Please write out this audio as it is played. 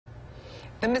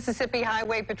The Mississippi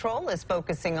Highway Patrol is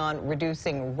focusing on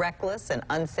reducing reckless and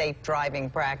unsafe driving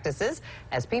practices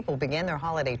as people begin their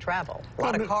holiday travel. A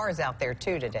lot of cars out there,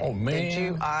 too, today. Oh, man. Did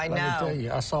you? I know. Let me tell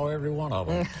you, I saw every one of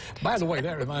them. By the way,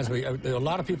 that reminds me, a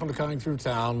lot of people are coming through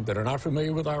town that are not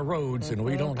familiar with our roads, and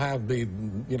we don't have the,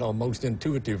 most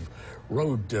intuitive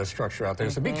road structure out there.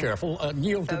 So be careful.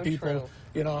 Yield to people. True.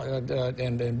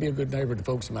 And be a good neighbor to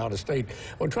folks from out of state.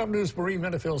 Well, Trump News' Marie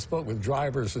Menifil spoke with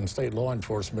drivers and state law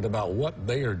enforcement about what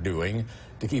they are doing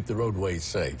to keep the roadways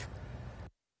safe.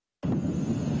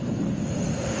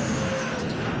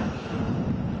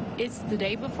 It's the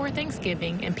day before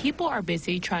Thanksgiving, and people are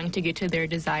busy trying to get to their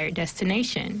desired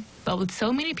destination. But with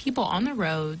so many people on the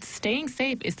roads, staying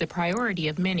safe is the priority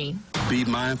of many. Be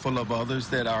mindful of others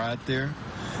that are out there,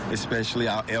 especially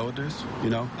our elders.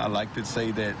 I like to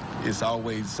say that it's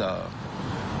always a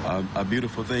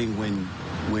beautiful thing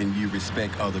when you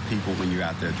respect other people when you're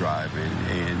out there driving.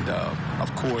 And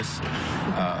of course,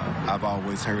 I've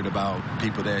always heard about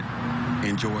people that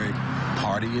enjoy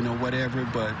partying or whatever,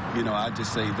 but I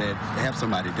just say that have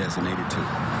somebody designated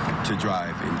to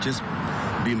drive and just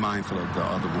be mindful of the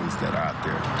other ones that are out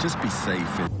there. Just be safe.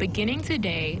 Beginning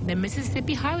today, the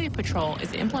Mississippi Highway Patrol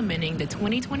is implementing the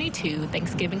 2022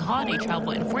 Thanksgiving holiday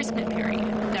travel enforcement period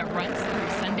that runs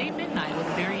through Sunday midnight with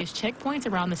various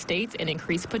checkpoints around the states and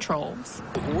increased patrols.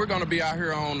 We're going to be out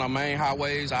here on the main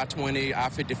highways, I-20,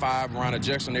 I-55, around the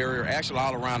Jackson area, actually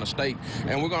all around the state,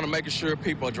 and we're going to make sure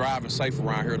people are driving safe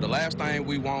around here. The last thing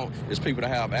we want is people to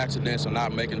have accidents and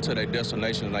not making it to their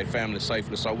destination and their family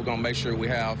safely. So we're going to make sure we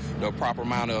have the proper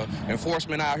amount of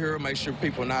enforcement out here, make sure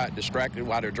people are not distracted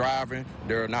while they're driving,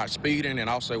 they're not speeding, and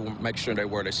also make sure they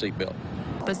wear their seatbelt.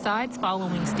 Besides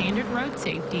following standard road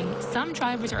safety, some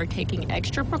drivers are taking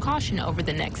extra precaution over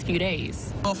the next few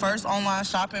days. Well, first, online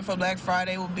shopping for Black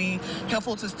Friday will be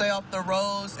helpful to stay off the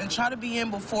roads and try to be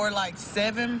in before like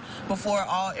 7, before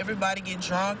everybody get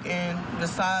drunk and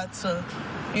decide to,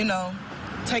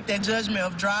 take that judgment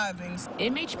of driving.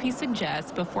 MHP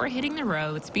suggests before hitting the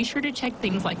roads, be sure to check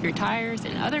things like your tires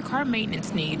and other car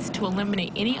maintenance needs to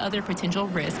eliminate any other potential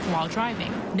risk while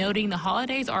driving, noting the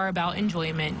holidays are about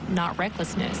enjoyment, not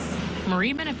recklessness.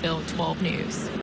 Marie Menifil, 12 News.